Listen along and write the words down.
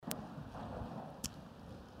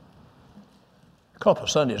couple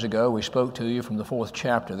of Sundays ago, we spoke to you from the 4th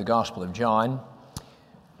chapter of the Gospel of John.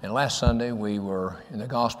 And last Sunday, we were in the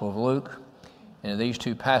Gospel of Luke. And in these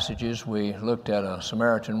two passages, we looked at a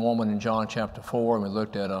Samaritan woman in John chapter 4, and we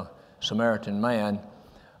looked at a Samaritan man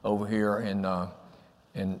over here in the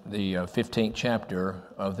 15th chapter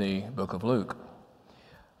of the book of Luke,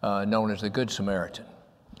 known as the Good Samaritan.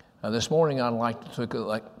 This morning, I'd like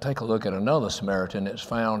to take a look at another Samaritan that's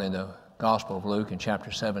found in the Gospel of Luke in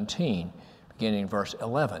chapter 17. Beginning in verse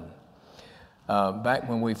 11. Back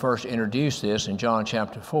when we first introduced this in John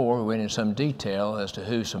chapter 4, we went into some detail as to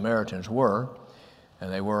who Samaritans were.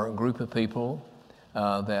 And they were a group of people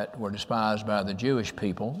that were despised by the Jewish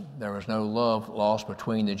people. There was no love lost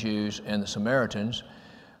between the Jews and the Samaritans,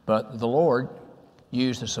 but the Lord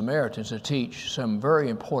used the Samaritans to teach some very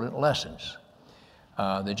important lessons.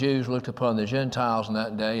 The Jews looked upon the Gentiles in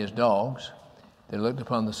that day as dogs. They looked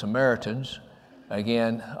upon the Samaritans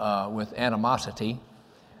again, with animosity.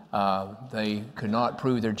 They could not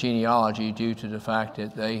prove their genealogy due to the fact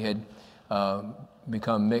that they had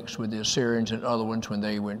become mixed with the Assyrians and other ones when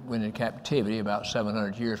they went into captivity about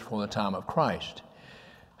 700 years before the time of Christ.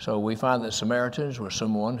 So we find that Samaritans were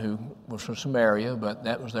someone who was from Samaria, but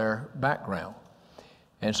that was their background.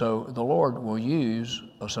 And so the Lord will use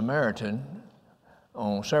a Samaritan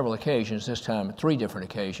on several occasions, this time 3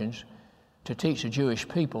 different occasions, to teach the Jewish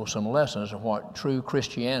people some lessons of what true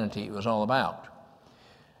Christianity was all about.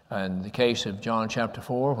 In the case of John chapter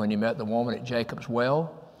 4, when he met the woman at Jacob's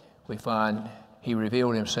well, we find he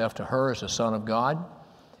revealed himself to her as the Son of God.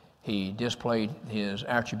 He displayed his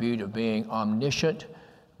attribute of being omniscient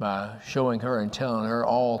by showing her and telling her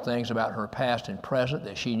all things about her past and present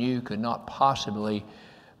that she knew could not possibly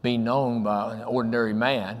be known by an ordinary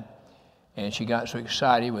man. And she got so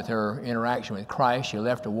excited with her interaction with Christ, she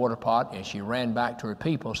left her water pot and she ran back to her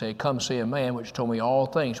people and said, "Come see a man which told me all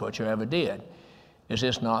things what you ever did. Is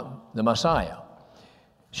this not the Messiah?"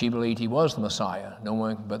 She believed he was the Messiah. No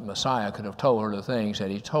one but the Messiah could have told her the things that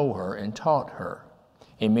he told her and taught her.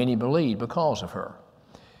 And many believed because of her.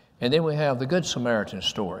 And then we have the Good Samaritan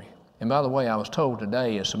story. And by the way, I was told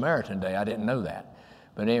today is Samaritan Day. I didn't know that.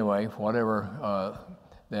 But anyway, whatever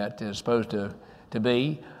that is supposed to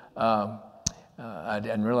be, I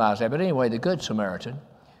didn't realize that. But anyway, the Good Samaritan,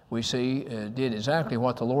 we see, did exactly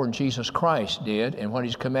what the Lord Jesus Christ did and what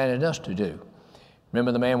he's commanded us to do.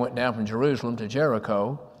 Remember, the man went down from Jerusalem to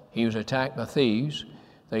Jericho. He was attacked by thieves.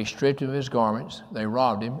 They stripped him of his garments. They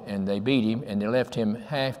robbed him, and they beat him, and they left him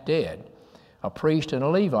half dead. A priest and a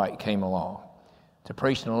Levite came along. The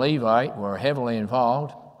priest and the Levite were heavily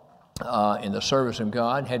involved in the service of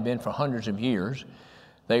God, had been for hundreds of years.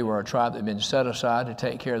 They were a tribe that had been set aside to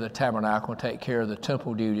take care of the tabernacle, take care of the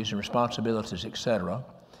temple duties and responsibilities, etc.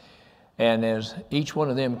 And as each one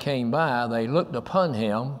of them came by, they looked upon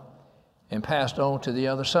him and passed on to the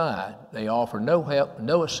other side. They offered no help,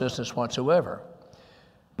 no assistance whatsoever.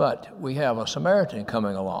 But we have a Samaritan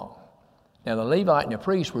coming along. Now the Levite and the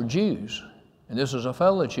priest were Jews, and this was a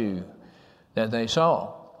fellow Jew that they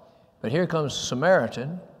saw. But here comes the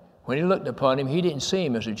Samaritan. When he looked upon him, he didn't see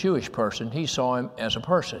him as a Jewish person. He saw him as a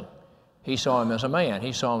person. He saw him as a man.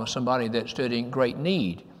 He saw him as somebody that stood in great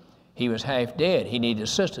need. He was half dead. He needed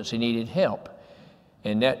assistance. He needed help.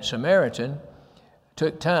 And that Samaritan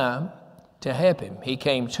took time to help him. He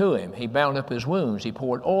came to him. He bound up his wounds. He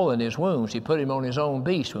poured oil in his wounds. He put him on his own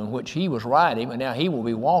beast, in which he was riding, and now he will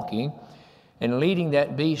be walking and leading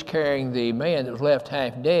that beast, carrying the man that was left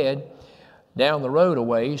half dead down the road a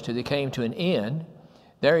ways till they came to an inn.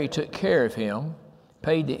 There he took care of him,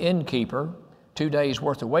 paid the innkeeper 2 days'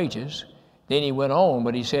 worth of wages. Then he went on,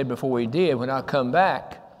 but he said before he did, "When I come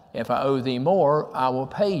back, if I owe thee more, I will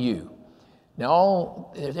pay you."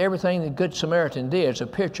 Now, everything the Good Samaritan did is a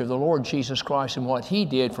picture of the Lord Jesus Christ and what he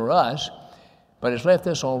did for us, but it's left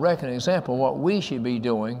us on record an example of what we should be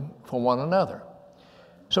doing for one another.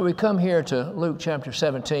 So we come here to Luke chapter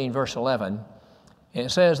 17, verse 11, and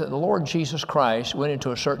it says that the Lord Jesus Christ went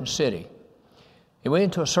into a certain city. He went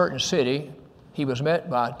into a certain city. He was met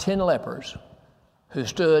by 10 lepers who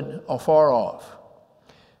stood afar off.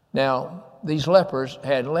 Now, these lepers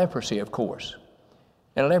had leprosy, of course.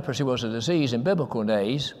 And leprosy was a disease in biblical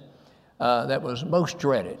days that was most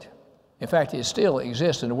dreaded. In fact, it still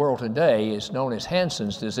exists in the world today. It's known as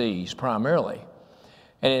Hansen's disease primarily.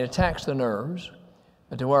 And it attacks the nerves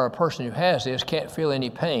to where a person who has this can't feel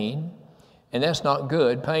any pain. And that's not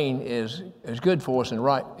good. Pain is good for us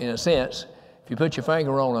in a sense. If you put your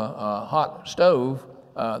finger on a hot stove,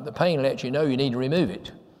 the pain lets you know you need to remove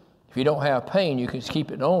it. If you don't have pain, you can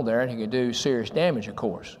keep it on there and it can do serious damage, of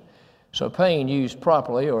course. So pain used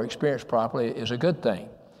properly or experienced properly is a good thing.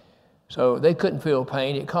 So they couldn't feel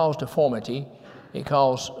pain. It caused deformity. It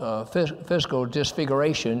caused physical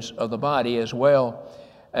disfigurations of the body as well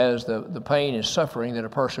as the pain and suffering that a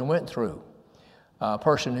person went through. A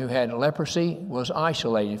person who had leprosy was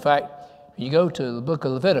isolated. In fact, if you go to the book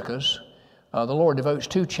of Leviticus, the Lord devotes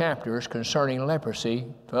 2 chapters concerning leprosy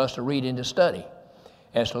for us to read and to study.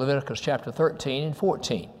 As Leviticus chapter 13 and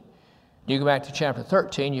 14. You go back to chapter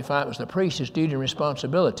 13, you find it was the priest's duty and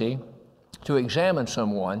responsibility to examine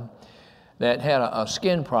someone that had a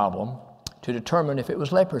skin problem to determine if it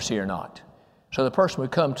was leprosy or not. So the person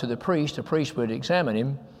would come to the priest would examine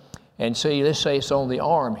him and see, let's say it's on the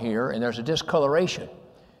arm here, and there's a discoloration.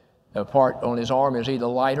 The part on his arm is either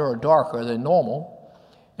lighter or darker than normal,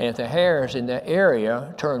 and if the hairs in that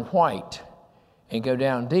area turn white and go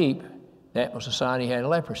down deep, that was a sign he had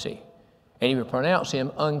leprosy. And he would pronounce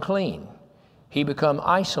him unclean. He become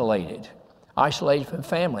isolated from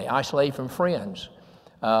family, isolated from friends.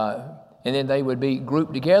 And then they would be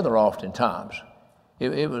grouped together oftentimes.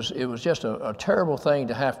 It was just a terrible thing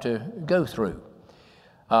to have to go through.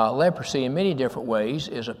 Leprosy in many different ways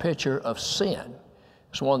is a picture of sin.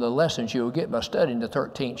 It's one of the lessons you'll get by studying the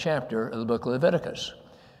 13th chapter of the book of Leviticus.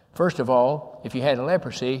 First of all, if you had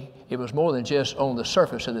leprosy, it was more than just on the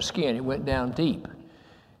surface of the skin. It went down deep.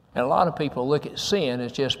 And a lot of people look at sin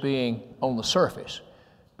as just being on the surface.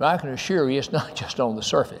 But I can assure you it's not just on the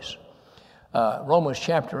surface. Romans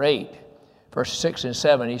chapter 8, verses 6 and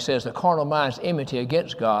 7, he says, the carnal mind's enmity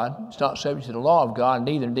against God. It's not subject to the law of God,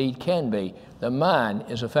 neither indeed can be. The mind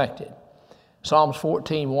is affected. Psalms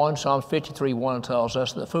 14:1, Psalms 53:1 tells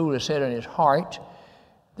us the fool has said in his heart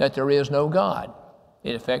that there is no God.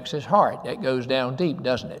 It affects his heart. That goes down deep,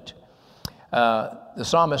 doesn't it? The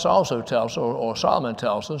psalmist also tells, or Solomon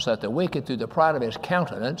tells us, that the wicked through the pride of his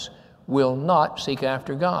countenance will not seek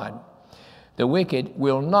after God. The wicked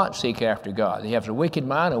will not seek after God. He has a wicked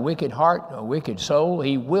mind, a wicked heart, a wicked soul.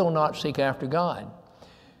 He will not seek after God.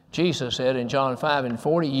 Jesus said in John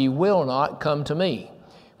 5:40, ye will not come to me.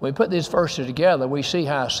 When we put these verses together, we see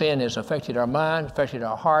how sin has affected our mind, affected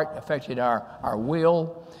our heart, affected our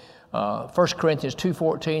will. 1 Corinthians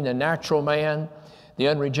 2:14, the natural man, the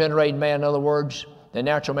unregenerated man, in other words, the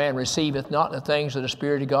natural man receiveth not the things of the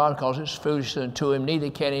Spirit of God because it's foolishness unto him, neither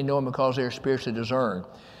can he know them because they are spiritually discerned.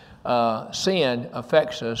 Sin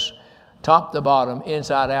affects us top to bottom,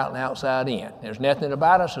 inside out and outside in. There's nothing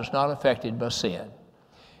about us that's not affected by sin.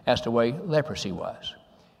 That's the way leprosy was.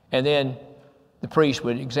 And then the priest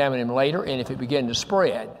would examine him later, and if it began to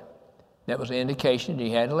spread, that was an indication that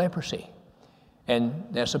he had leprosy. And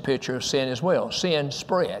that's a picture of sin as well. Sin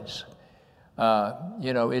spreads.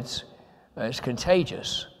 It's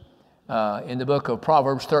contagious. In the book of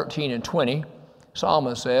Proverbs 13 and 20,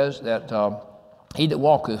 Solomon says that he that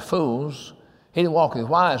walketh with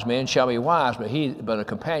wise men shall be wise, but a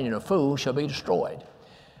companion of fools shall be destroyed.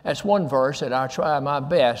 That's one verse that I try my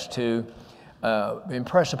best to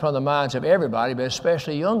impress upon the minds of everybody, but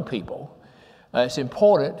especially young people. It's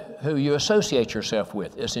important who you associate yourself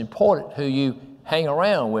with. It's important who you hang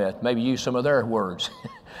around with. Maybe use some of their words.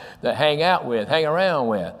 That hang out with, hang around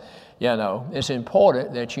with. It's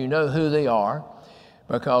important that you know who they are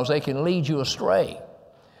because they can lead you astray.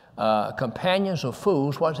 Companions of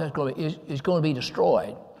fools, what's that going to be? Is going to be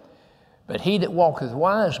destroyed. But he that walketh with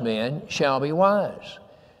wise men shall be wise.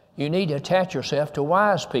 You need to attach yourself to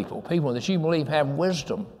wise people, people that you believe have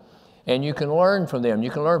wisdom, and you can learn from them.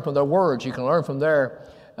 You can learn from their words. You can learn from their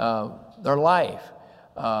life.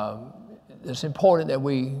 It's important that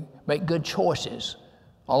we make good choices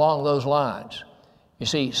along those lines. You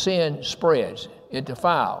see, sin spreads. It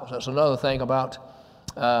defiles. That's another thing about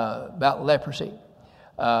leprosy.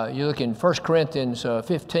 You look in 1 Corinthians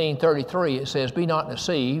 15:33, it says, be not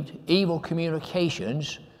deceived. Evil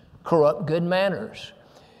communications corrupt good manners.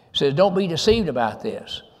 It says, don't be deceived about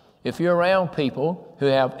this. If you're around people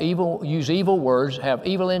who use evil words, have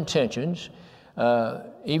evil intentions,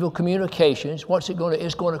 evil communications, it's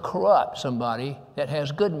going to corrupt somebody that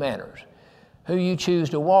has good manners. Who you choose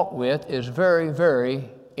to walk with is very, very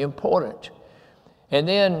important. And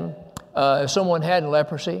then if someone had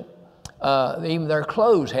leprosy, even their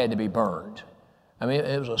clothes had to be burned. I mean,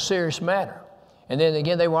 it was a serious matter. And then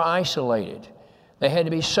again, they were isolated. They had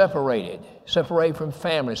to be separated from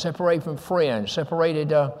family, separated from friends,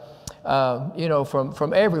 separated,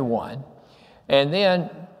 from everyone. And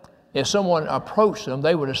then if someone approached them,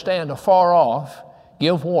 they were to stand afar off,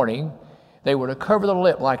 give warning. They were to cover their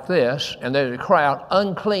lip like this, and they were to cry out,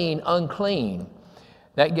 unclean, unclean.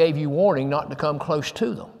 That gave you warning not to come close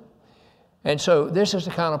to them. And so this is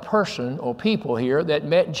the kind of person or people here that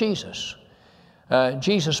met Jesus.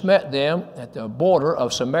 Jesus met them at the border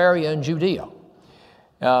of Samaria and Judea.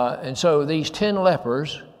 And so these 10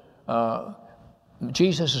 lepers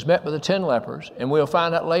Jesus is met with the 10 lepers, and we'll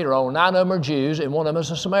find out later on 9 of them are Jews and 1 of them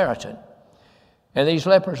is a Samaritan. And these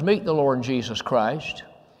lepers meet the Lord Jesus Christ,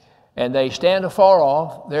 and they stand afar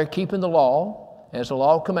off. They're keeping the law, as the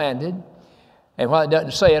law commanded. And while it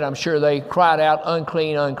doesn't say it, I'm sure they cried out,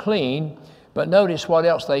 "Unclean, unclean." But notice what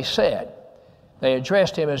else they said. They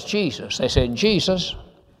addressed him as Jesus. They said, "Jesus,"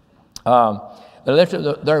 they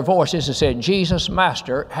lifted their voices and said, "Jesus,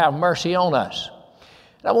 Master, have mercy on us."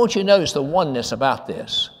 And I want you to notice the oneness about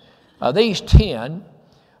this. These 10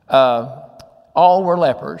 all were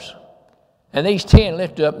lepers, and these 10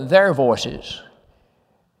 lifted up their voices.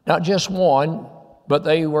 Not just one, but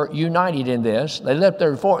they were united in this. They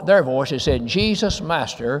lifted their voice and said, "Jesus,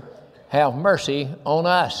 Master, have mercy on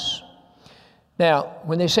us." Now,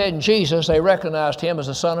 when they said Jesus, they recognized him as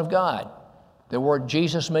the Son of God. The word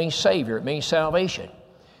Jesus means Savior. It means salvation.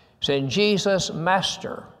 Saying, "Jesus,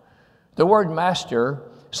 Master." The word master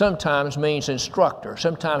sometimes means instructor.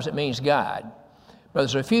 Sometimes it means guide. But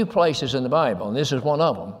there's a few places in the Bible, and this is one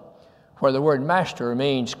of them, where the word master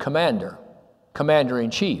means commander,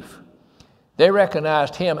 commander-in-chief. They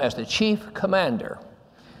recognized him as the chief commander.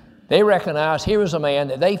 They recognized here was a man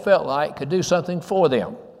that they felt like could do something for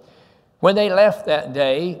them. When they left that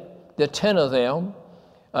day, the 10 of them,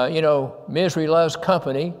 misery loves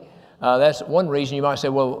company. That's one reason you might say,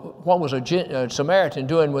 well, what was a Samaritan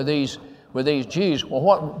doing with these Jews? Well,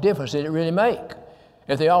 what difference did it really make?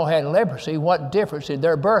 If they all had leprosy, what difference did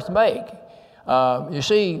their birth make? You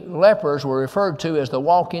see, lepers were referred to as the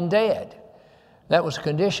walking dead. That was the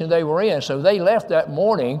condition they were in. So they left that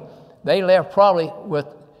morning. They left probably with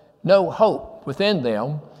no hope within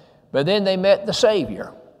them, but then they met the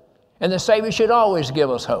Savior. And the Savior should always give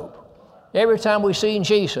us hope. Every time we see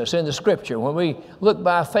Jesus in the Scripture, when we look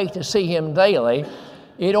by faith to see him daily,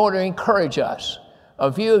 it ought to encourage us. A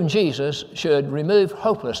view of Jesus should remove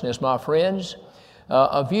hopelessness, my friends.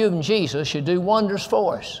 A view of Jesus should do wonders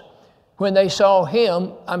for us. When they saw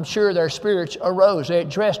him, I'm sure their spirits arose. They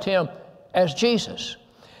addressed him as Jesus.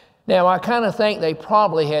 Now, I kind of think they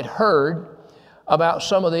probably had heard about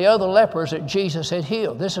some of the other lepers that Jesus had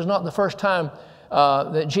healed. This is not the first time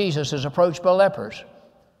that Jesus is approached by lepers.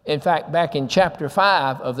 In fact, back in chapter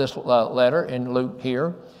 5 of this letter in Luke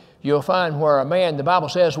here, you'll find where a man, the Bible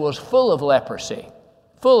says, was full of leprosy,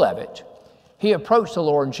 full of it. He approached the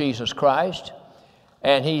Lord Jesus Christ,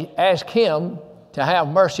 and he asked him to have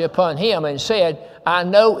mercy upon him and said, "I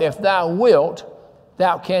know if thou wilt,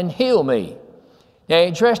 thou can heal me." Now, he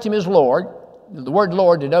addressed him as Lord. The word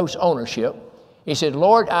Lord denotes ownership. He said,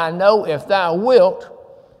 "Lord, I know if thou wilt,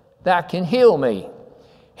 thou can heal me."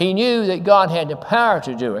 He knew that God had the power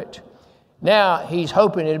to do it. Now he's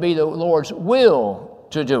hoping it'll be the Lord's will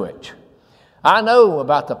to do it. I know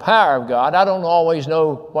about the power of God. I don't always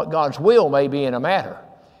know what God's will may be in a matter,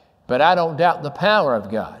 but I don't doubt the power of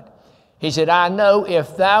God. He said, "I know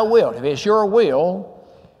if thou wilt," if it's your will,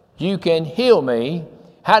 you can heal me.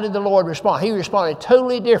 How did the Lord respond? He responded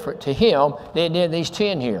totally different to him than did these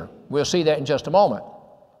 10 here. We'll see that in just a moment.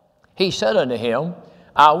 He said unto him,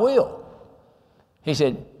 "I will." He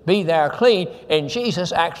said, "Be thou clean." And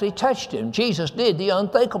Jesus actually touched him. Jesus did the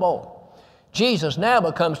unthinkable. Jesus now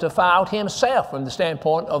becomes defiled himself from the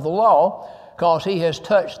standpoint of the law because he has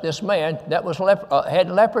touched this man that was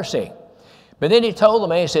had leprosy. But then he told the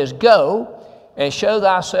man, he says, "Go and show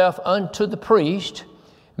thyself unto the priest,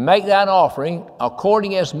 make thine offering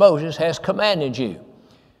according as Moses has commanded you."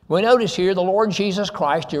 We notice here the Lord Jesus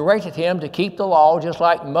Christ directed him to keep the law just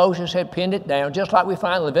like Moses had pinned it down, just like we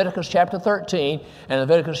find in Leviticus chapter 13 and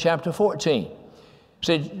Leviticus chapter 14.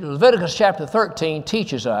 See, Leviticus chapter 13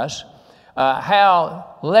 teaches us how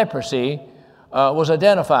leprosy was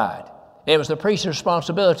identified. It was the priest's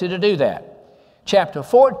responsibility to do that. Chapter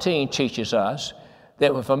 14 teaches us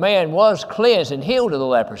that if a man was cleansed and healed of the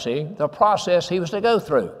leprosy, the process he was to go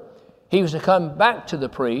through. He was to come back to the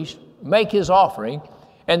priest, make his offering,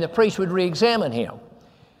 and the priest would re-examine him.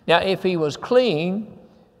 Now, if he was clean,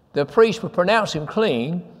 the priest would pronounce him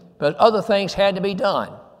clean, but other things had to be done.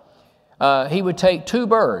 He would take 2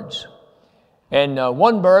 birds, and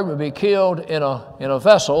one bird would be killed in a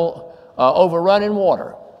vessel over running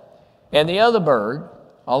water. And the other bird,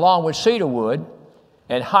 along with cedar wood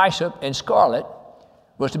and hyssop and scarlet,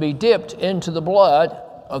 was to be dipped into the blood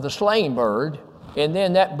of the slain bird, and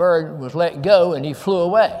then that bird was let go and he flew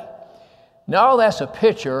away. Now, that's a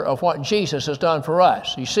picture of what Jesus has done for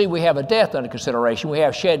us. You see, we have a death under consideration. We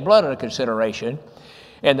have shed blood under consideration.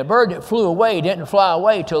 And the bird that flew away didn't fly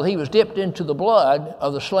away till he was dipped into the blood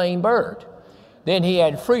of the slain bird. Then he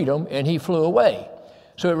had freedom and he flew away.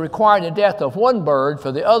 So it required the death of one bird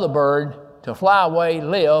for the other bird to fly away,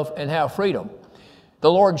 live, and have freedom.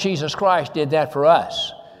 The Lord Jesus Christ did that for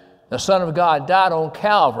us. The Son of God died on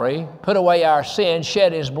Calvary, put away our sins,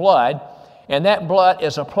 shed His blood, and that blood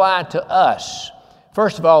is applied to us.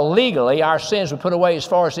 First of all, legally, our sins were put away as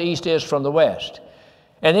far as the east is from the west.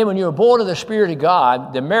 And then when you're born of the Spirit of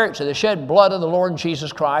God, the merits of the shed blood of the Lord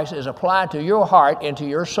Jesus Christ is applied to your heart and to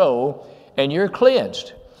your soul, and you're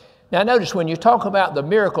cleansed. Now notice when you talk about the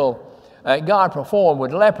miracle God performed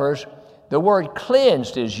with lepers, the word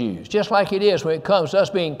cleansed is used, just like it is when it comes to us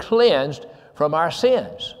being cleansed from our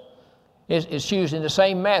sins. It's used in the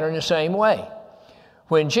same manner, in the same way.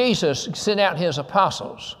 When Jesus sent out His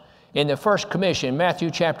apostles in the first commission, Matthew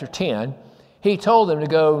chapter 10, He told them to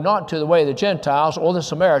go not to the way of the Gentiles or the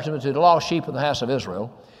Samaritans, but to the lost sheep of the house of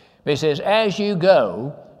Israel. But He says, as you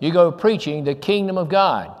go preaching the kingdom of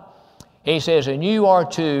God. He says, and you are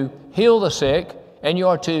to heal the sick, and you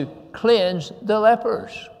are to cleanse the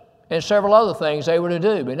lepers. And several other things they were to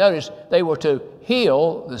do. But notice, they were to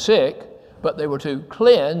heal the sick, but they were to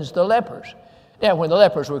cleanse the lepers. Now, when the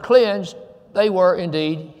lepers were cleansed, they were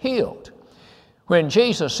indeed healed. When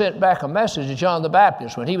Jesus sent back a message to John the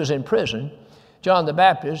Baptist when he was in prison, John the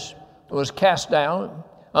Baptist was cast down,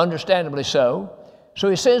 understandably so. So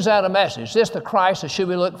he sends out a message, is this the Christ, or should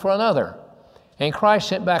we look for another? And Christ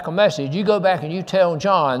sent back a message, you go back and you tell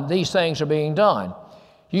John these things are being done.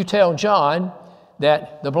 You tell John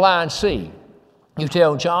that the blind see. You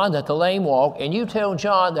tell John that the lame walk, and you tell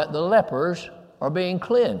John that the lepers are being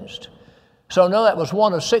cleansed. So no, that was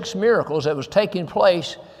one of 6 miracles that was taking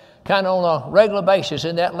place kind of on a regular basis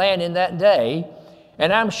in that land in that day.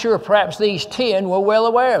 And I'm sure perhaps these 10 were well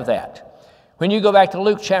aware of that. When you go back to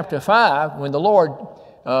Luke chapter 5, when the Lord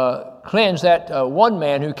cleansed that one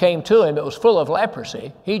man who came to Him that was full of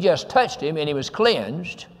leprosy, He just touched him and he was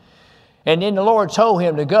cleansed. And then the Lord told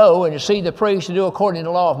him to go and to see the priest to do according to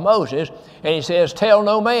the law of Moses. And He says, tell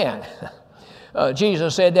no man.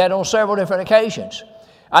 Jesus said that on several different occasions.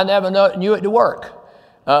 I never knew it to work.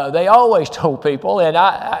 They always told people, and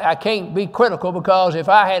I can't be critical, because if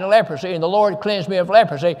I had leprosy and the Lord cleansed me of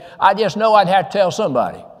leprosy, I just know I'd have to tell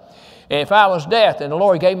somebody. And if I was deaf and the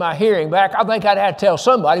Lord gave my hearing back, I think I'd have to tell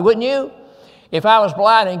somebody, wouldn't you? If I was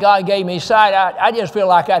blind and God gave me sight, I just feel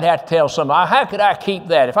like I'd have to tell somebody. How could I keep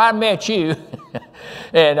that? If I met you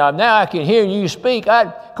and now I can hear you speak,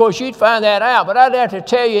 of course you'd find that out, but I'd have to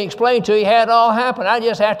tell you and explain to you how it all happened. I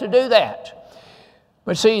just have to do that.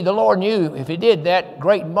 But see, the Lord knew if He did that,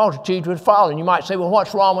 great multitudes would follow. And you might say, well,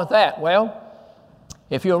 what's wrong with that? Well,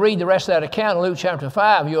 if you'll read the rest of that account in Luke chapter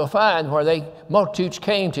 5, you'll find where multitudes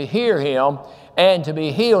came to hear Him and to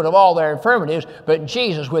be healed of all their infirmities. But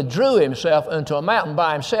Jesus withdrew Himself into a mountain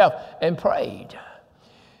by Himself and prayed.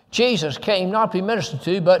 Jesus came not to be ministered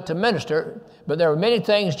to, but to minister. But there were many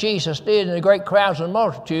things Jesus did, and the great crowds and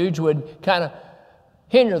multitudes would kind of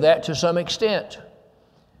hinder that to some extent.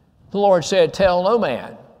 The Lord said, tell no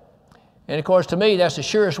man. And of course, to me, that's the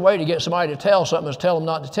surest way to get somebody to tell something, is tell them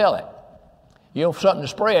not to tell it. You know, for something to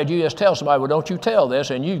spread, you just tell somebody, well, don't you tell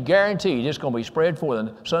this, and you guarantee it's going to be spread before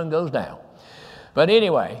the sun goes down. But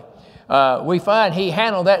anyway, we find He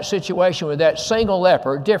handled that situation with that single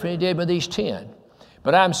leper different than He did with these 10.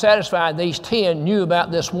 But I'm satisfied these 10 knew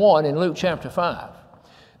about this one in Luke chapter 5.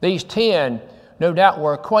 These 10, no doubt,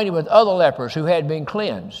 were acquainted with other lepers who had been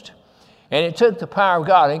cleansed. And it took the power of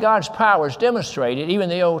God. And God's power is demonstrated even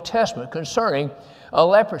in the Old Testament concerning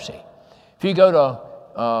leprosy. If you go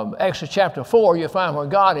to Exodus chapter 4, you'll find where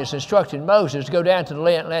God has instructed Moses to go down to the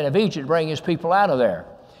land of Egypt to bring His people out of there.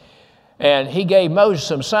 And He gave Moses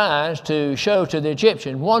some signs to show to the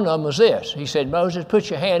Egyptian. One of them was this. He said, Moses, put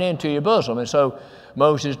your hand into your bosom. And so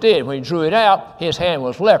Moses did. When he drew it out, his hand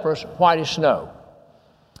was leprous, white as snow.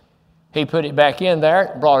 He put it back in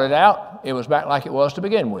there, brought it out. It was back like it was to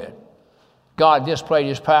begin with. God displayed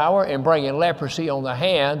His power in bringing leprosy on the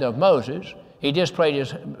hand of Moses. He displayed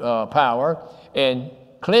His power in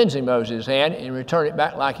cleansing Moses' hand and returned it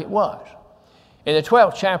back like it was. In the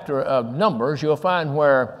 12th chapter of Numbers, you'll find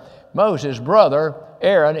where Moses' brother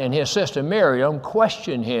Aaron and his sister Miriam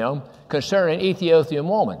questioned him concerning an Ethiopian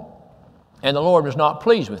woman. And the Lord was not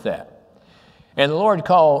pleased with that. And the Lord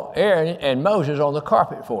called Aaron and Moses on the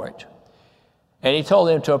carpet for it. And He told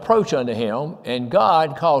them to approach unto Him, and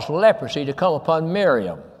God caused leprosy to come upon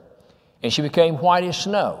Miriam, and she became white as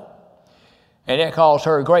snow. And that caused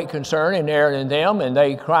her great concern, and Aaron and them, and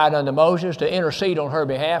they cried unto Moses to intercede on her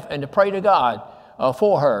behalf and to pray to God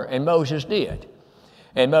for her, and Moses did.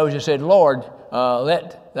 And Moses said, Lord,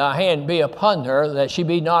 let thy hand be upon her, that she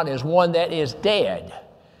be not as one that is dead.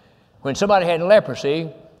 When somebody had leprosy,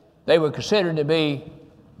 they were considered to be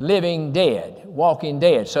living dead, walking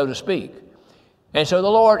dead, so to speak. And so the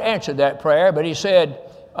Lord answered that prayer, but He said,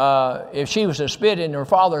 if she was to spit in her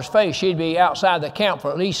father's face, she'd be outside the camp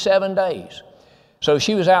for at least 7 days. So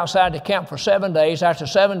she was outside the camp for 7 days. After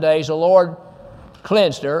 7 days, the Lord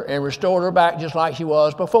cleansed her and restored her back just like she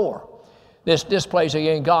was before. This displays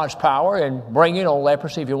again God's power in bringing on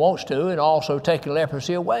leprosy if He wants to, and also taking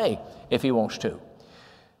leprosy away if He wants to.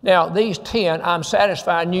 Now, these 10, I'm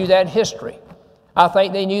satisfied, knew that history. I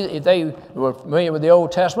think they knew, if they were familiar with the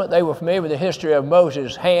Old Testament, they were familiar with the history of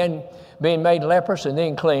Moses' hand being made leprous and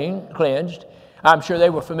then cleansed. I'm sure they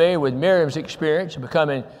were familiar with Miriam's experience of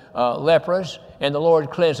becoming leprous and the Lord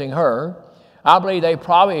cleansing her. I believe they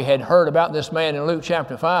probably had heard about this man in Luke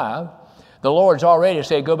chapter 5. The Lord's already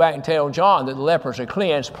said, go back and tell John that the lepers are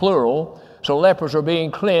cleansed, plural. So lepers are being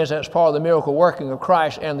cleansed. That's part of the miracle working of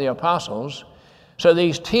Christ and the apostles. So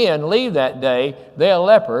these 10 leave that day. They are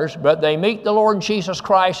lepers, but they meet the Lord Jesus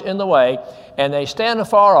Christ in the way, and they stand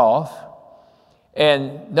afar off,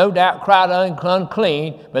 and no doubt cried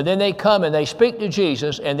unclean, but then they come and they speak to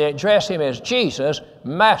Jesus, and they address Him as Jesus,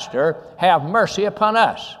 Master, have mercy upon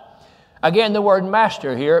us. Again, the word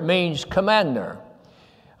master here means commander.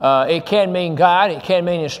 It can mean guide, it can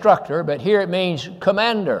mean instructor, but here it means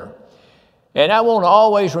commander. And I want to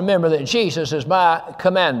always remember that Jesus is my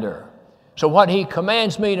commander. So what He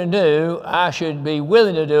commands me to do, I should be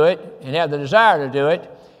willing to do it and have the desire to do it,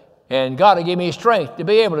 and God will give me strength to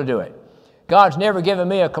be able to do it. God's never given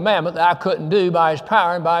me a commandment that I couldn't do by His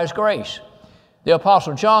power and by His grace. The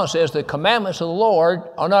Apostle John says the commandments of the Lord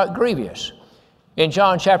are not grievous. In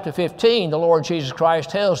John chapter 15, the Lord Jesus Christ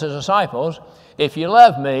tells His disciples, if you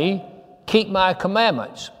love me, keep my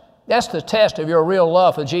commandments. That's the test of your real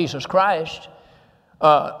love for Jesus Christ.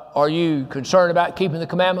 Are you concerned about keeping the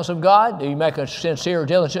commandments of God? Do you make a sincere,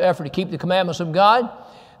 diligent effort to keep the commandments of God?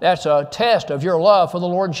 That's a test of your love for the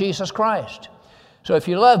Lord Jesus Christ. So if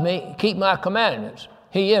you love me, keep my commandments.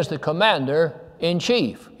 He is the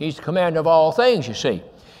commander-in-chief. He's the commander of all things, you see.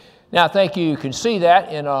 Now, I think you can see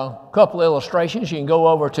that in a couple of illustrations. You can go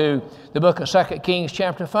over to the book of 2 Kings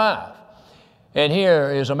chapter 5. And here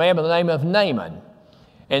is a man by the name of Naaman.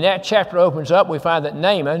 And that chapter opens up, we find that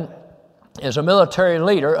Naaman is a military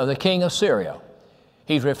leader of the king of Syria.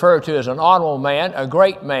 He's referred to as an honorable man, a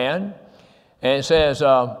great man. And it says,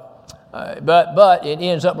 but it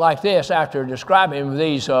ends up like this. After describing him with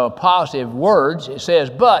these positive words, it says,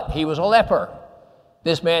 but he was a leper.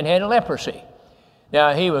 This man had leprosy.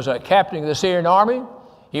 Now, he was a captain of the Syrian army.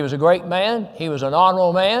 He was a great man. He was an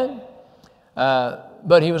honorable man.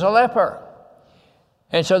 But he was a leper.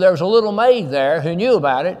 And so there was a little maid there who knew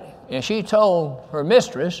about it, and she told her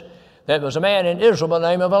mistress that there was a man in Israel by the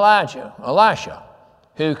name of Elisha,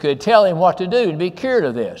 who could tell him what to do and be cured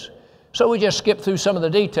of this. So we just skip through some of the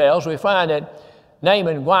details. We find that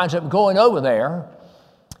Naaman winds up going over there,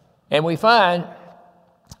 and we find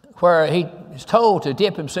where he is told to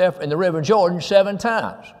dip himself in the river Jordan 7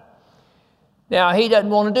 times. Now, he doesn't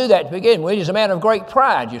want to do that to begin with. He's a man of great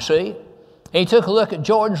pride, you see. He took a look at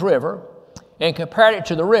Jordan's river and compared it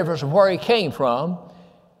to the rivers of where he came from.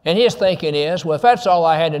 And his thinking is, well, if that's all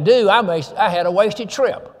I had to do, I had a wasted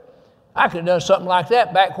trip. I could have done something like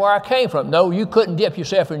that back where I came from. No, you couldn't dip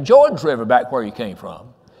yourself in Jordan's river back where you came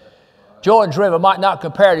from. Jordan's river might not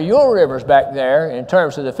compare to your rivers back there in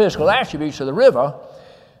terms of the physical attributes of the river,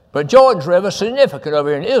 but Jordan's river is significant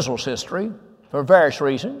over in Israel's history for various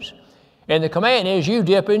reasons. And the command is you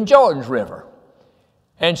dip in Jordan's river.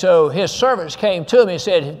 And so his servants came to him and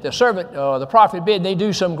said, the prophet bid they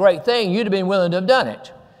do some great thing. You'd have been willing to have done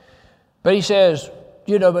it. But he says,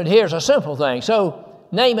 but here's a simple thing. So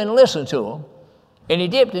Naaman listened to him, and he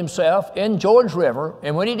dipped himself in Jordan's river.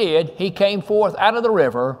 And when he did, he came forth out of the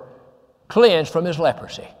river, cleansed from his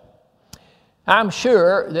leprosy. I'm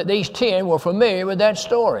sure that these 10 were familiar with that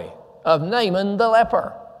story of Naaman the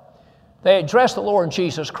leper. They addressed the Lord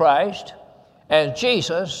Jesus Christ as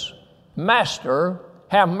Jesus, Master,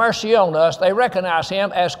 have mercy on us. They recognize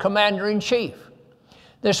Him as Commander-in-Chief.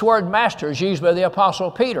 This word master is used by the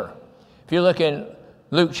Apostle Peter. If you look in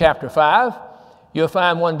Luke chapter 5, you'll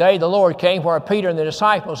find one day the Lord came where Peter and the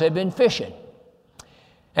disciples had been fishing.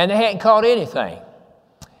 And they hadn't caught anything.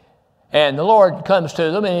 And the Lord comes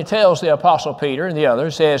to them and He tells the Apostle Peter and the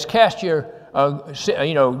others, says, get your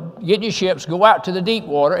ships, go out to the deep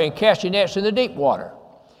water and cast your nets in the deep water.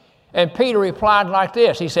 And Peter replied like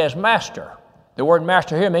this. He says, Master. The word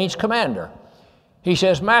master here means commander. He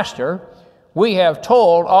says, Master, we have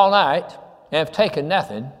toiled all night and have taken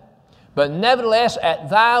nothing, but nevertheless at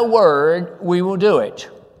thy word we will do it.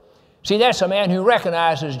 See, that's a man who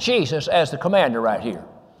recognizes Jesus as the commander right here.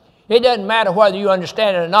 It doesn't matter whether you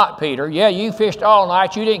understand it or not, Peter. Yeah, you fished all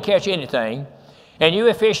night, you didn't catch anything, and you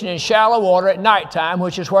were fishing in shallow water at nighttime,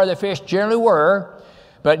 which is where the fish generally were.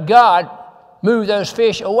 But God moved those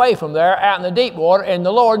fish away from there out in the deep water, and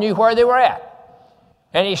the Lord knew where they were at.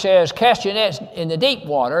 And he says, cast your nets in the deep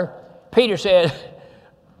water. Peter said,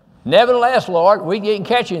 nevertheless, Lord, we didn't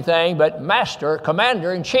catch anything, but Master,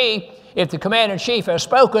 Commander-in-Chief, if the Commander-in-Chief has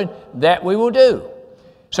spoken, that we will do.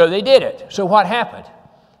 So they did it. So what happened?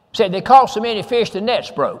 Said they caught so many fish the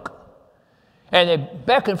nets broke. And they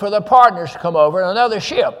beckoned for their partners to come over in another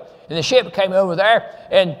ship. And the ship came over there,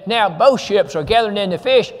 and now both ships are gathering in the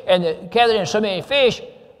fish, and gathering in so many fish,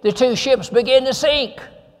 the two ships begin to sink.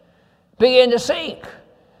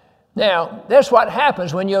 Now, that's what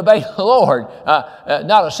happens when you obey the Lord.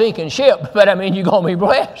 Not a sinking ship, but I mean, you're going to be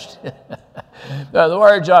blessed. In other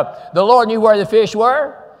words, the Lord knew where the fish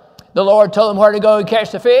were. The Lord told them where to go and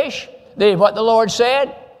catch the fish. They did what the Lord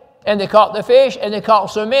said, and they caught the fish, and they caught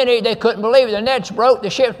so many, they couldn't believe it. The nets broke, the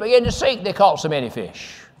ships began to sink, they caught so many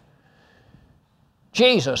fish.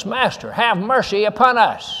 Jesus, Master, have mercy upon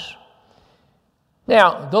us.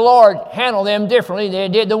 Now, the Lord handled them differently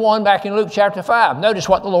than He did the one back in Luke chapter 5. Notice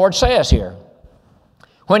what the Lord says here.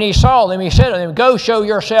 When He saw them, He said to them, go show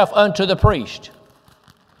yourself unto the priest.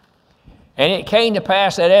 And it came to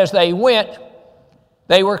pass that as they went,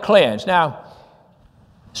 they were cleansed. Now,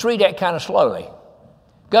 let's read that kind of slowly.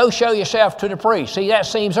 Go show yourself to the priest. See, that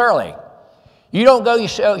seems early. You don't go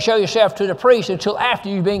show yourself to the priest until after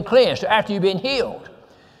you've been cleansed, after you've been healed.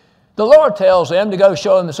 The Lord tells them to go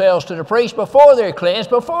show themselves to the priest before they're cleansed,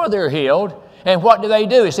 before they're healed. And what do?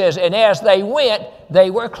 It says, and as they went, they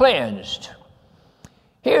were cleansed.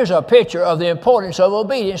 Here's a picture of the importance of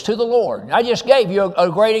obedience to the Lord. I just gave you a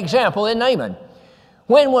great example in Naaman.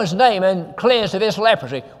 When was Naaman cleansed of his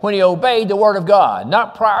leprosy? When he obeyed the word of God,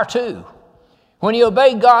 not prior to. When he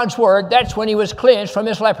obeyed God's word, that's when he was cleansed from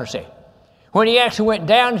his leprosy. When he actually went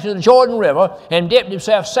down to the Jordan River and dipped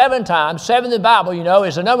himself 7 times. 7 in the Bible, you know,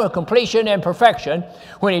 is the number of completion and perfection.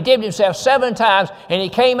 When he dipped himself 7 times and he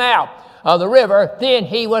came out of the river, then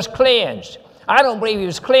he was cleansed. I don't believe he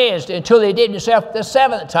was cleansed until he dipped himself the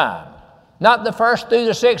 7th time. Not the 1st through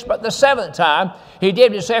the 6th, but the 7th time. He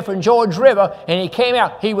dipped himself in Jordan's River and he came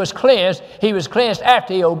out. He was cleansed. He was cleansed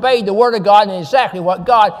after he obeyed the word of God and exactly what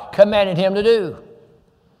God commanded him to do.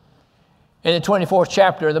 In the 24th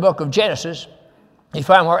chapter of the book of Genesis, you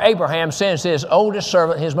find where Abraham sends his oldest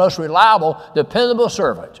servant, his most reliable, dependable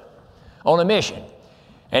servant, on a mission.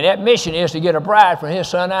 And that mission is to get a bride for his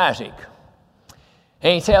son Isaac.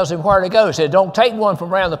 And he tells him where to go. He said, don't take one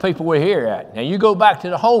from around the people we're here at. Now you go back to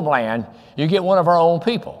the homeland, you get one of our own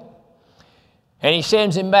people. And he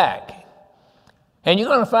sends him back. And you're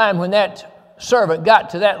going to find when that servant got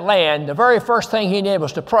to that land, the very first thing he did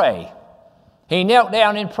was to pray. He knelt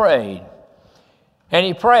down and prayed. And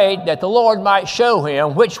he prayed that the Lord might show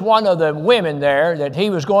him which one of the women there that he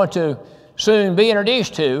was going to soon be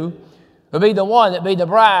introduced to would be the one that be the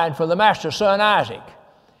bride for the master's son Isaac.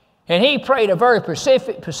 And he prayed a very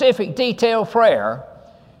specific, detailed prayer,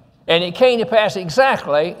 and it came to pass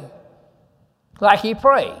exactly like he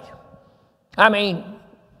prayed. I mean,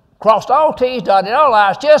 crossed all T's, dotted all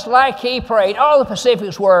I's, just like he prayed. All the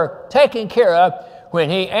specifics were taken care of when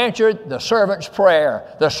he answered the servant's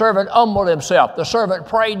prayer. The servant humbled himself. The servant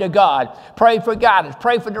prayed to God, prayed for guidance,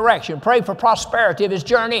 prayed for direction, prayed for prosperity of his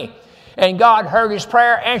journey. And God heard his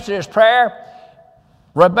prayer, answered his prayer.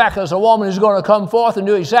 Rebekah's a woman who's going to come forth and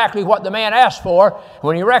do exactly what the man asked for.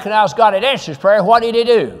 When he recognized God had answered his prayer, what did he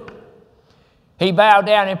do? He bowed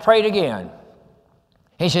down and prayed again.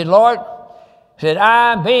 He said, Lord,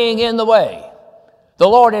 I'm being in the way. The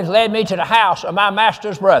Lord has led me to the house of my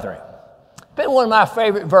master's brethren. Been one of my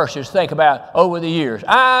favorite verses to think about over the years.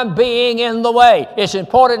 I'm being in the way. It's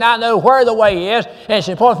important I know where the way is, and it's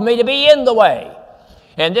important for me to be in the way.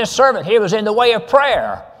 And this servant here was in the way of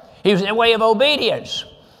prayer. He was in the way of obedience.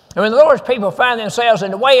 And when the Lord's people find themselves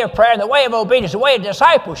in the way of prayer, in the way of obedience, the way of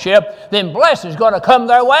discipleship, then blessing is going to come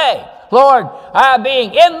their way. Lord, I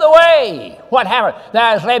being in the way. What happened? Thou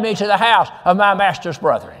hast led me to the house of my master's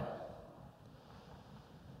brethren.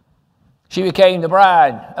 She became the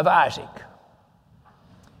bride of Isaac.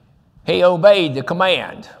 He obeyed the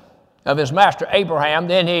command of his master Abraham.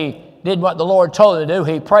 Then he did what the Lord told him to do.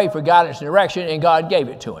 He prayed for guidance and direction, and God gave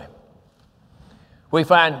it to him. We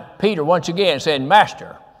find Peter once again saying,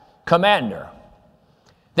 Master, Commander.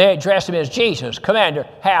 They addressed him as Jesus, Commander,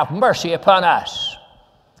 have mercy upon us.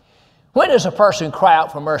 When does a person cry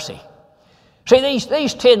out for mercy? See,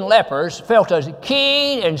 these 10 lepers felt a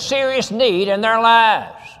keen and serious need in their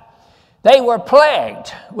lives. They were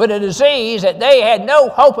plagued with a disease that they had no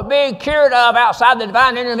hope of being cured of outside the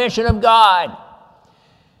divine intervention of God.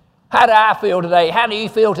 How do I feel today? How do you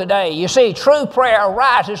feel today? You see, true prayer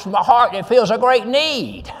arises from a heart that feels a great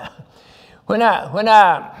need. When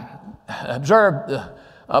I observe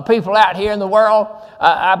the people out here in the world,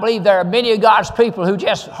 I believe there are many of God's people who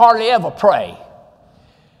just hardly ever pray.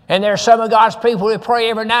 And there's some of God's people who pray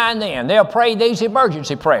every now and then. They'll pray these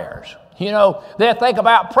emergency prayers. You know, they'll think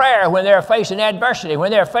about prayer when they're facing adversity,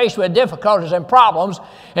 when they're faced with difficulties and problems,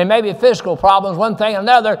 and maybe physical problems, one thing or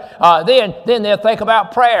another. Then they'll think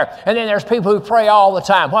about prayer. And then there's people who pray all the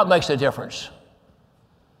time. What makes the difference?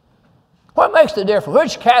 What makes the difference?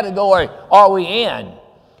 Which category are we in?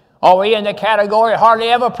 Are we in the category of hardly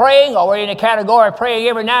ever praying? Are we in the category of praying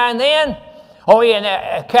every now and then? Are we in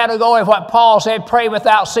the category of what Paul said, pray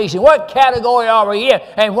without ceasing? What category are we in,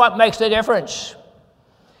 and what makes the difference?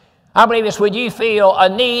 I believe it's when you feel a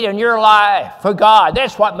need in your life for God.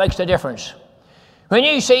 That's what makes the difference. When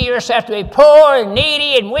you see yourself to be poor and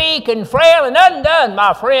needy and weak and frail and undone,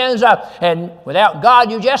 my friends, and without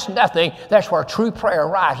God you're just nothing, that's where true prayer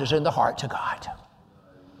rises in the heart to God.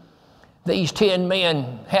 These 10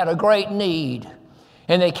 men had a great need,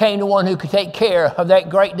 and they came to one who could take care of that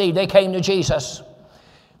great need. They came to Jesus.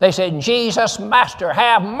 They said, Jesus, Master,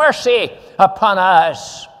 have mercy upon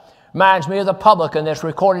us. Reminds me of the publican that's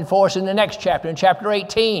recorded for us in the next chapter, in chapter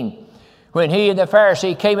 18, when he and the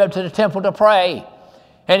Pharisee came up to the temple to pray.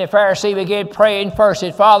 And the Pharisee began praying first.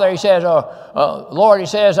 His father, he says, Lord, he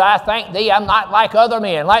says, I thank thee, I'm not like other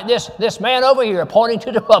men, like this man over here, pointing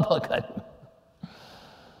to the publican.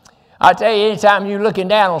 I tell you, anytime you're looking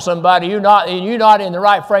down on somebody, you're not in the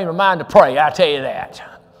right frame of mind to pray, I tell you that.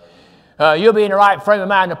 You'll be in the right frame of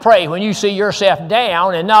mind to pray when you see yourself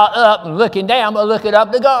down and not up and looking down, but looking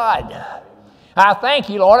up to God. I thank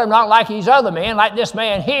you, Lord, I'm not like these other men, like this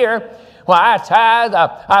man here. Well, I tithe,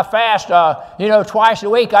 I fast, twice a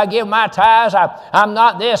week. I give my tithes. I'm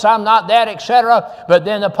not this, I'm not that, etc. But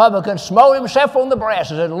then the publican smote himself on the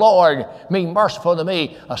breast and said, Lord, be merciful to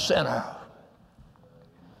me, a sinner.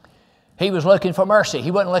 He was looking for mercy.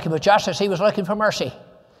 He wasn't looking for justice. He was looking for mercy.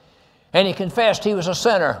 And he confessed he was a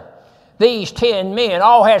sinner. These 10 men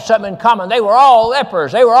all had something in common. They were all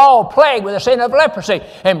lepers. They were all plagued with the sin of leprosy.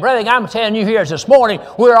 And brethren, I'm telling you here this morning,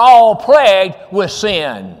 we're all plagued with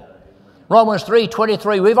sin. Romans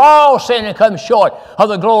 3:23, we've all sinned and come short of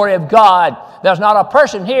the glory of God. There's not a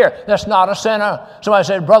person here that's not a sinner. Somebody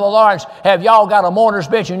said, Brother Lawrence, have y'all got a mourner's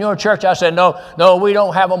bench in your church? I said, no, we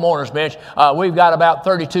don't have a mourner's bench. We've got about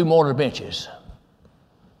 32 mourner benches.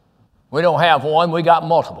 We don't have one, we got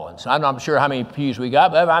multiple ones. I'm not sure how many pews we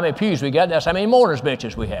got, but how many pews we got, that's how many mourners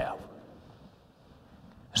benches we have.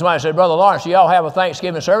 Somebody said, Brother Lawrence, do y'all have a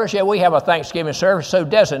Thanksgiving service? Yeah, we have a Thanksgiving service so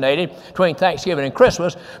designated between Thanksgiving and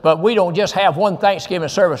Christmas, but we don't just have one Thanksgiving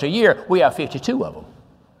service a year, we have 52 of them.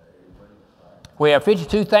 We have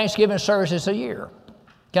 52 Thanksgiving services a year.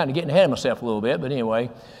 Kind of getting ahead of myself a little bit, but anyway,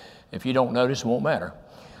 if you don't notice, it won't matter.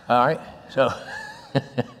 All right, so...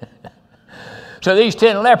 So these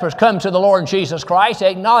 10 lepers come to the Lord Jesus Christ. They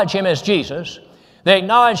acknowledge him as Jesus. They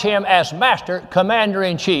acknowledge him as Master,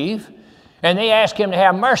 Commander-in-Chief. And they ask him to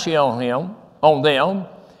have mercy on them.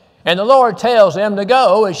 And the Lord tells them to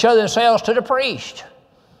go and show themselves to the priest.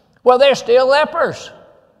 Well, they're still lepers.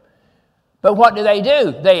 But what do?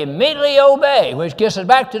 They immediately obey, which gets us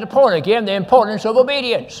back to the point again, the importance of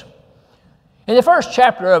obedience. In the first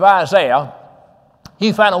chapter of Isaiah,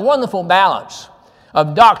 you find a wonderful balance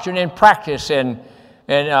of doctrine and practice and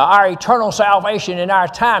our eternal salvation and our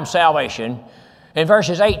time salvation. In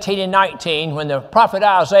verses 18 and 19, when the prophet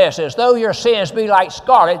Isaiah says, though your sins be like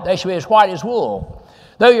scarlet, they shall be as white as wool.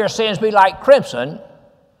 Though your sins be like crimson,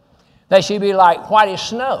 they shall be like white as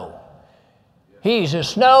snow. He uses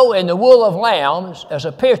snow and the wool of lambs as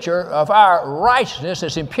a picture of our righteousness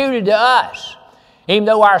that's imputed to us. Even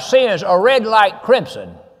though our sins are red like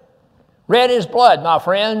crimson. Red is blood, my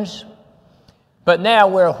friends. But now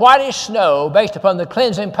we're white as snow based upon the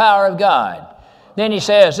cleansing power of God. Then he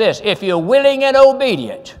says this, if you're willing and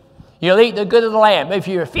obedient, you'll eat the good of the land. If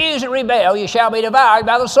you refuse and rebel, you shall be devoured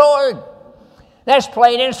by the sword. That's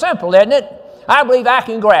plain and simple, isn't it? I believe I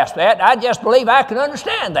can grasp that. I just believe I can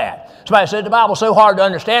understand that. Somebody said the Bible's so hard to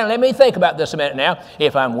understand. Let me think about this a minute now.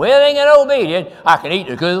 If I'm willing and obedient, I can eat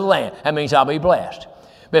the good of the land. That means I'll be blessed.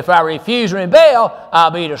 But if I refuse and rebel, I'll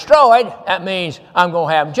be destroyed. That means I'm going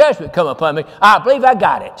to have judgment come upon me. I believe I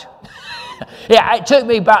got it. Yeah, it took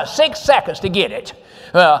me about 6 seconds to get it.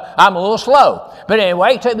 I'm a little slow. But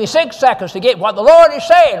anyway, it took me 6 seconds to get what the Lord is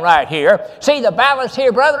saying right here. See the balance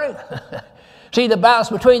here, brethren? See the balance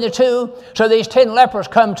between the two? So these 10 lepers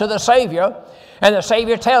come to the Savior, and the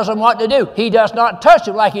Savior tells them what to do. He does not touch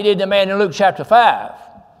them like he did the man in Luke chapter 5.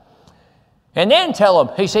 And then tell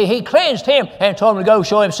him, he cleansed him and told him to go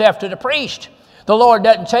show himself to the priest. The Lord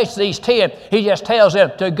doesn't chase these 10. He just tells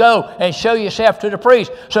them to go and show yourself to the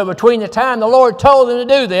priest. So between the time the Lord told them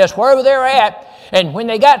to do this, wherever they're at, and when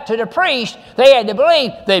they got to the priest, they had to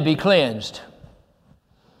believe they'd be cleansed.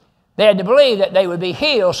 They had to believe that they would be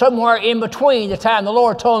healed somewhere in between the time the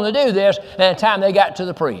Lord told them to do this and the time they got to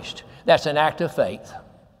the priest. That's an act of faith.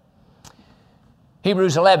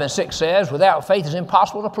 Hebrews 11:6 says, without faith it is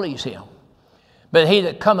impossible to please him. But he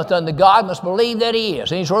that cometh unto God must believe that he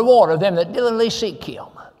is, and he's a rewarder of them that diligently seek him.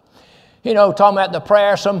 You know, talking about the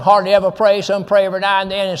prayer, some hardly ever pray, some pray every now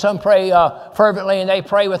and then, and some pray fervently, and they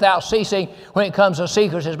pray without ceasing. When it comes to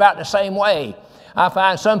seekers, it's about the same way. I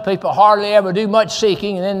find some people hardly ever do much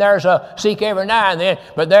seeking, and then there's a seek every now and then,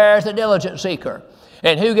 but there's the diligent seeker.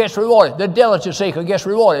 And who gets rewarded? The diligent seeker gets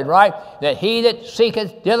rewarded, right? That he that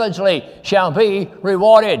seeketh diligently shall be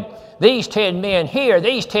rewarded. These 10 men here,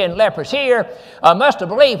 these 10 lepers here, must have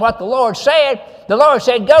believed what the Lord said. The Lord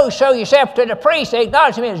said, go show yourself to the priest. They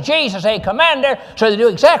acknowledge him as Jesus, a commander, so they do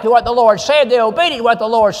exactly what the Lord said. They're obedient to what the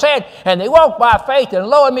Lord said, and they walk by faith, and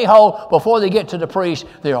lo and behold, before they get to the priest,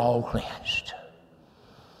 they're all cleansed.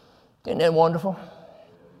 Isn't that wonderful?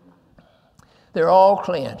 They're all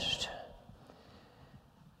cleansed.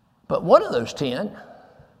 But one of those 10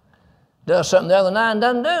 does something the other 9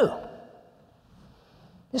 doesn't do.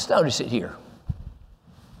 Just notice it here.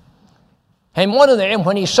 And one of them,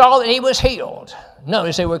 when he saw that he was healed,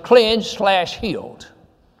 notice they were cleansed/healed,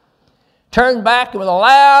 turned back and with a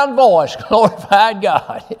loud voice glorified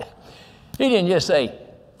God. He didn't just say,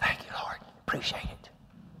 thank you, Lord, appreciate it.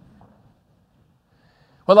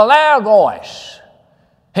 With a loud voice,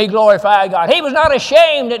 he glorified God. He was not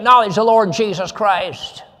ashamed to acknowledge the Lord Jesus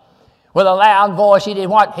Christ. With a loud voice, he did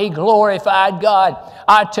what? He glorified God.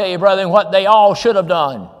 I tell you, brethren, what they all should have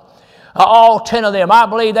done. All 10 of them, I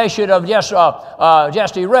believe they should have just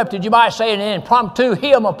erupted, you might say, an impromptu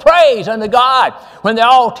hymn of praise unto God. When they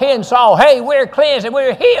all 10 saw, hey, we're cleansed and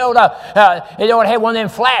we're healed. They don't have one of them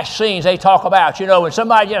flash scenes they talk about, you know, when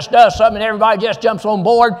somebody just does something and everybody just jumps on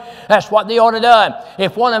board. That's what they ought to have done.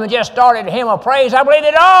 If one of them just started a hymn of praise, I believe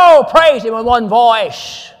they'd all praise him with one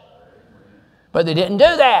voice. But they didn't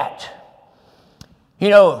do that. You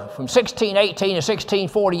know, from 1618 to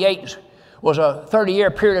 1648 was a 30-year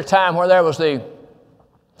period of time where there was a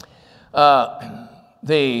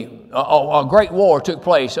great war took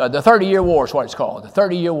place. The 30-year war is what it's called, the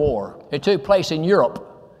 30-year war. It took place in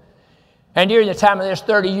Europe. And during the time of this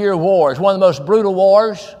 30-year war, it's one of the most brutal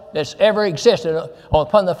wars that's ever existed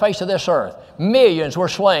upon the face of this earth. Millions were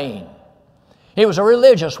slain. It was a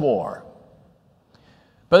religious war.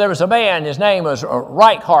 But there was a man, his name was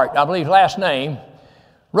Reichhardt, I believe last name,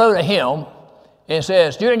 wrote a hymn, and it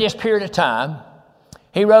says, during this period of time,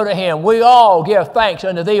 he wrote a hymn, we all give thanks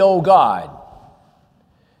unto thee, O God.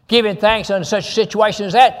 Giving thanks unto such a situation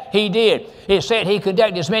as that, he did. It said he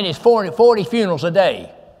conducted as many as 40 funerals a day,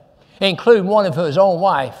 including one of his own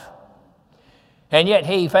wife. And yet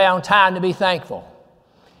he found time to be thankful.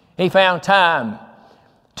 He found time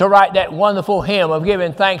to write that wonderful hymn of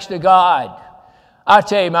giving thanks to God. I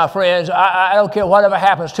tell you, my friends, I don't care whatever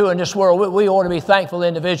happens to us in this world, we ought to be thankful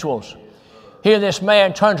individuals. Here this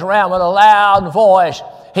man turns around with a loud voice.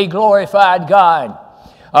 He glorified God.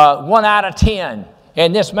 1 out of 10.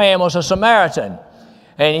 And this man was a Samaritan.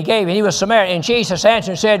 And he was Samaritan. And Jesus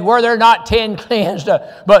answered and said, were there not 10 cleansed?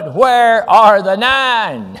 But where are the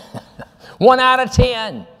 9? 1 out of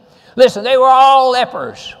 10. Listen, they were all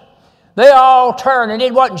lepers. They all turned and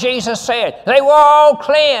did what Jesus said. They were all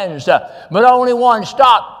cleansed, but only one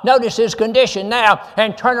stopped. Notice his condition now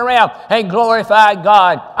and turned around and glorified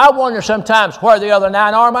God. I wonder sometimes where the other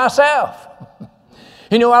 9 are myself.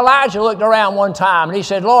 You know, Elijah looked around one time and he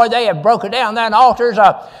said, Lord, they have broken down thine altars.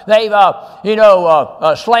 They've,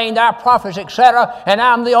 slain thy prophets, etc. And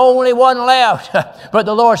I'm the only one left. But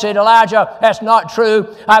the Lord said, Elijah, that's not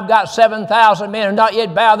true. I've got 7,000 men who not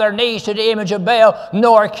yet bow their knees to the image of Baal,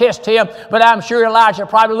 nor kissed him. But I'm sure Elijah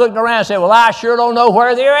probably looked around and said, well, I sure don't know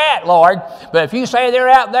where they're at, Lord. But if you say they're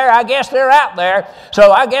out there, I guess they're out there.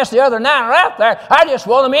 So I guess the other 9 are out there. I just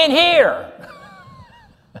want them in here.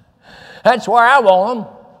 That's where I want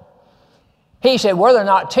them. He said, were there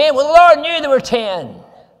not 10? Well, the Lord knew there were 10.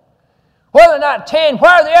 Were there not 10?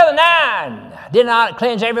 Where are the other 9? Did not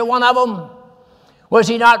cleanse every one of them? Was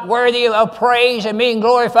he not worthy of praise and being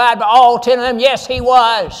glorified by all 10 of them? Yes, he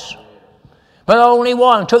was. But only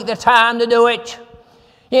one took the time to do it.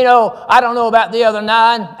 You know, I don't know about the other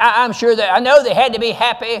 9. I'm sure that I know they had to be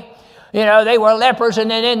happy. You know, they were lepers,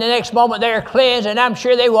 and then in the next moment they were cleansed, and I'm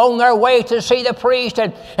sure they were on their way to see the priest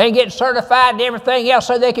and get certified and everything else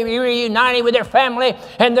so they could be reunited with their family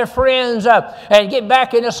and their friends and get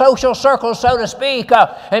back in the social circle, so to speak,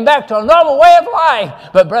 and back to a normal way of life.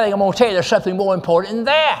 But brother, I'm going to tell you there's something more important than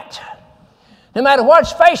that. No matter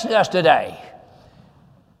what's facing us today,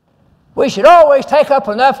 we should always take up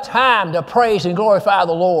enough time to praise and glorify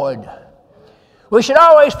the Lord. We should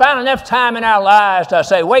always find enough time in our lives to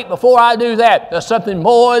say, wait, before I do that, there's something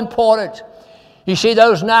more important. You see,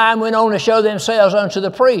 those 9 went on to show themselves unto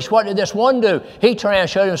the priest. What did this one do? He turned and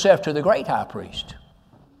showed himself to the great high priest.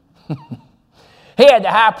 He had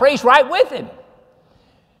the high priest right with him.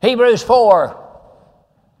 Hebrews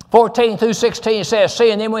 4:14 through 16 says,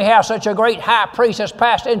 seeing then we have such a great high priest that's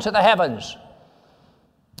passed into the heavens.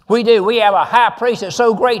 We do. We have a high priest that's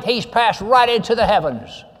so great, he's passed right into the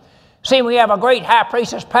heavens. See, we have a great high priest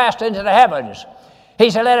that's passed into the heavens. He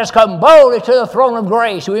said, let us come boldly to the throne of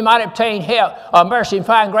grace, so we might obtain help, mercy, and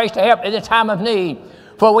find grace to help in the time of need.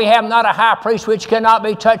 For we have not a high priest which cannot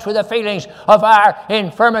be touched with the feelings of our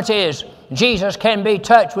infirmities. Jesus can be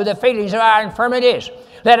touched with the feelings of our infirmities.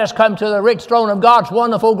 Let us come to the rich throne of God's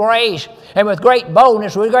wonderful grace, and with great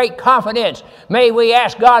boldness, with great confidence, may we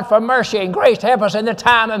ask God for mercy and grace to help us in the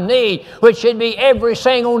time of need, which should be every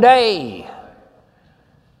single day.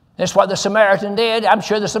 That's what the Samaritan did. I'm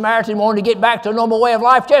sure the Samaritan wanted to get back to a normal way of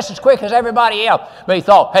life just as quick as everybody else. But he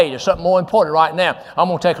thought, hey, there's something more important right now. I'm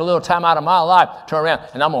going to take a little time out of my life, turn around,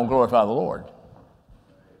 and I'm going to glorify the Lord.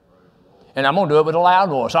 And I'm going to do it with a loud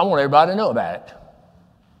voice. I want everybody to know about it.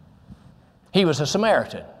 He was a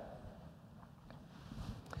Samaritan.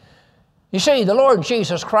 You see, the Lord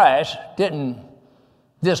Jesus Christ didn't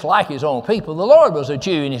dislike his own people. The Lord was a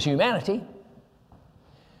Jew in his humanity.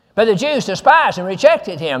 But the Jews despised and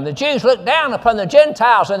rejected him. The Jews looked down upon the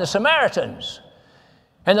Gentiles and the Samaritans.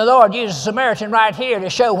 And the Lord uses a Samaritan right here to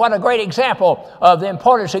show what a great example of the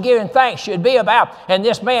importance of giving thanks should be about. And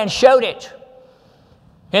this man showed it.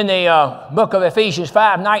 In the book of Ephesians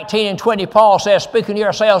 5:19 and 20, Paul says, speaking to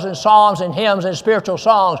yourselves in psalms and hymns and spiritual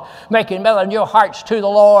songs, making melody in your hearts to the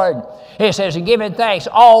Lord. He says, and giving thanks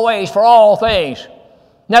always for all things.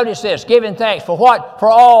 Notice this, giving thanks for what? For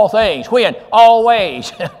all things. When?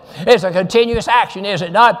 Always. It's a continuous action, is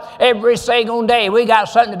it not? Every single day we got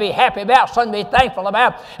something to be happy about, something to be thankful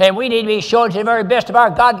about, and we need to be showing to the very best of our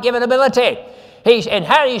God-given ability. And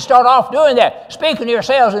how do you start off doing that? Speaking to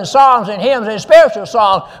yourselves in psalms and hymns and spiritual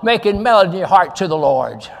songs, making melody in your heart to the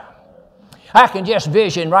Lord. I can just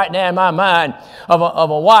vision right now in my mind of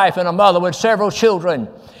a wife and a mother with several children.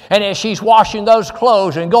 And as she's washing those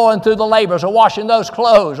clothes and going through the labors of washing those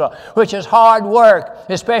clothes, which is hard work,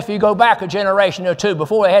 especially if you go back a generation or two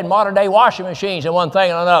before they had modern day washing machines and one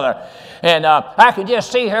thing and another. And I can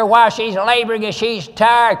just see her while she's laboring and she's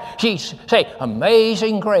tired. She's saying,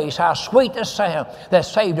 amazing grace, how sweet the sound that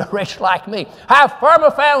saved a wretch like me. How firm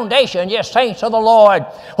a foundation, yes, saints of the Lord.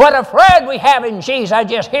 What a friend we have in Jesus. I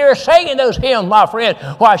just hear her singing those hymns, my friend,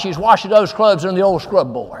 while she's washing those clothes on the old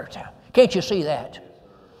scrub board. Can't you see that?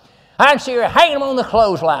 I can see her hanging them on the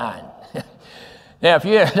clothesline. Now, if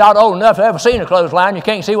you're not old enough to ever seen a clothesline, you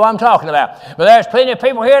can't see what I'm talking about. But there's plenty of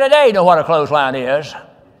people here today who know what a clothesline is.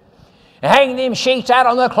 And hanging them sheets out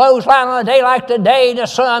on the clothesline on a day like today, the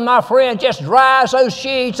sun, my friend, just dries those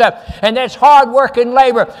sheets up. And that's hard work and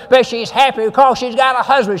labor. But she's happy because she's got a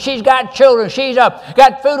husband. She's got children. She's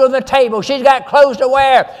got food on the table. She's got clothes to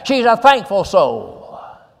wear. She's a thankful soul.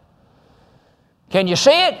 Can you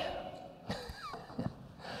see it?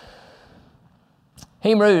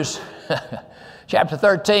 Hebrews chapter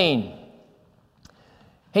 13,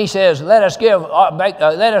 he says, let us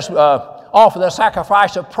offer the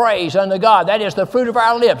sacrifice of praise unto God. That is the fruit of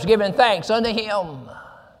our lips, giving thanks unto Him.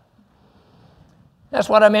 That's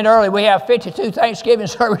what I meant earlier. We have 52 Thanksgiving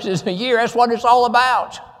services a year. That's what it's all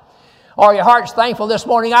about. Are your hearts thankful this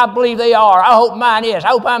morning? I believe they are. I hope mine is. I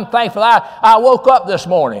hope I'm thankful. I woke up this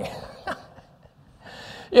morning.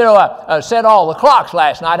 You know, I set all the clocks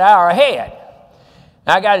last night an hour ahead.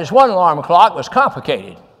 I got this one alarm clock. It was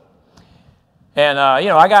complicated. And,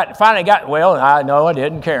 I finally got, well, I know I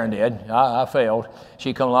didn't. Karen did. I failed.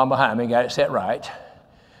 She come along behind me and got it set right.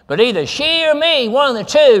 But either she or me, one of the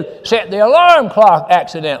two, set the alarm clock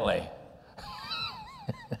accidentally.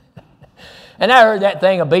 And I heard that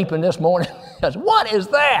thing a beeping this morning. I said, what is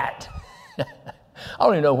that? I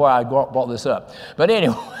don't even know why I brought this up. But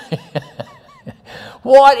anyway,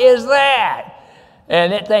 what is that?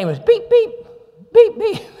 And that thing was beep, beep. Beep,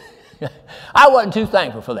 beep. I wasn't too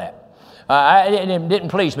thankful for that. It didn't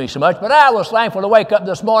please me so much, but I was thankful to wake up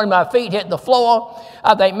this morning, my feet hit the floor.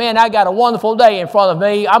 I think, man, I got a wonderful day in front of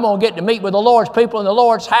me. I'm going to get to meet with the Lord's people in the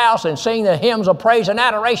Lord's house and sing the hymns of praise and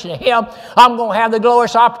adoration to Him. I'm going to have the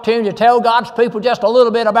glorious opportunity to tell God's people just a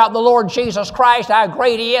little bit about the Lord Jesus Christ, how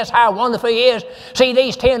great He is, how wonderful He is. See,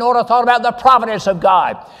 these 10 ought to thought about the providence of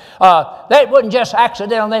God. They wasn't just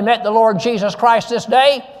accidental they met the Lord Jesus Christ this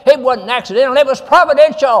day. It wasn't accidental, it was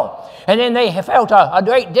providential. And then they felt a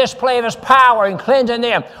great display of His power in cleansing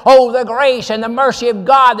them. Oh, the grace and the mercy of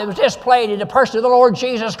God that was displayed in the person of the Lord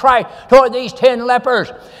Jesus Christ toward these 10 lepers.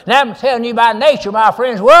 And I'm telling you, by nature, my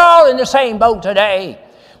friends, we're all in the same boat today.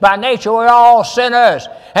 By nature, we're all sinners,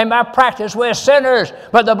 and by practice, we're sinners.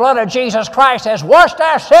 But the blood of Jesus Christ has washed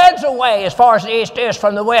our sins away as far as the east is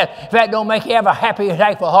from the west. If that don't make you have a happy,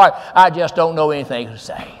 thankful heart, I just don't know anything to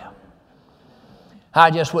say. I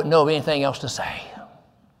just wouldn't know anything else to say.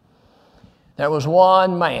 There was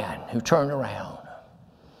one man who turned around,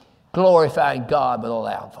 glorified God with a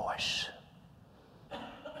loud voice.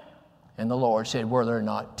 And the Lord said, were there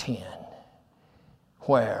not 10?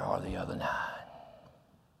 Where are the other 9?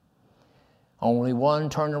 Only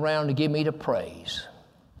one turned around to give me the praise.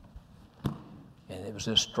 And it was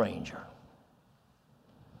this stranger.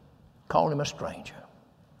 Called him a stranger.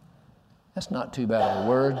 That's not too bad of a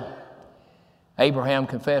word. Abraham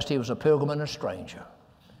confessed he was a pilgrim and a stranger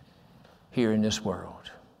here in this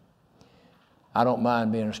world. I don't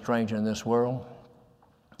mind being a stranger in this world.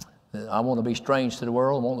 I want to be strange to the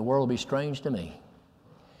world. I want the world to be strange to me.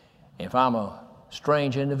 If I'm a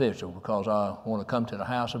strange individual because I want to come to the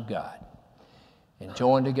house of God and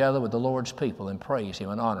join together with the Lord's people and praise Him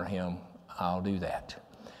and honor Him, I'll do that.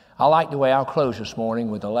 I like the way I'll close this morning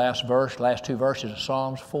with the last 2 verses of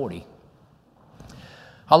Psalms 40.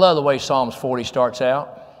 I love the way Psalms 40 starts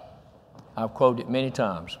out. I've quoted it many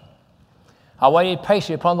times. I waited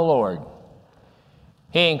patiently upon the Lord.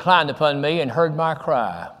 He inclined upon me and heard my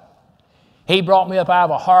cry. He brought me up out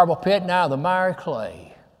of a horrible pit and out of the miry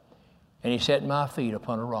clay. And He set my feet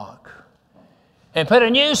upon a rock. And put a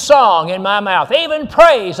new song in my mouth, even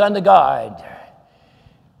praise unto God.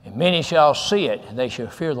 And many shall see it, and they shall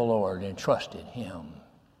fear the Lord and trust in Him.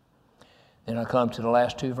 Then I come to the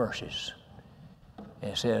last 2 verses.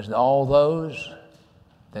 And it says, all those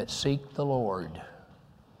that seek the Lord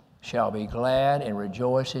shall be glad and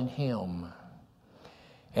rejoice in Him.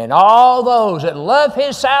 And all those that love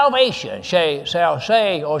His salvation shall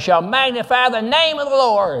say or shall magnify the name of the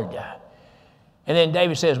Lord. And then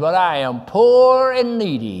David says, but I am poor and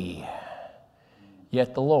needy,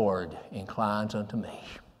 yet the Lord inclines unto me.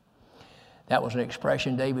 That was an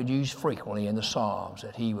expression David used frequently in the Psalms,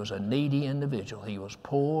 that he was a needy individual. He was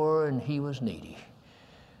poor and he was needy.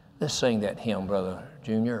 Let's sing that hymn, Brother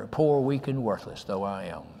Junior. Poor, weak, and worthless though I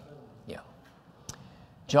am. Yeah.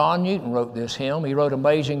 John Newton wrote this hymn. He wrote,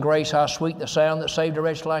 Amazing Grace, how sweet the sound that saved a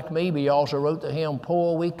wretch like me. But he also wrote the hymn,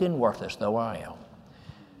 Poor, weak, and worthless though I am,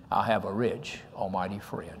 I have a rich, almighty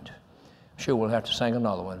friend. Sure, we'll have to sing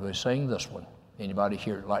another one. We'll sing this one. Anybody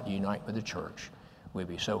here would like to unite with the church, we'd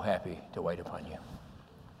be so happy to wait upon you.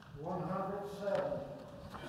 107.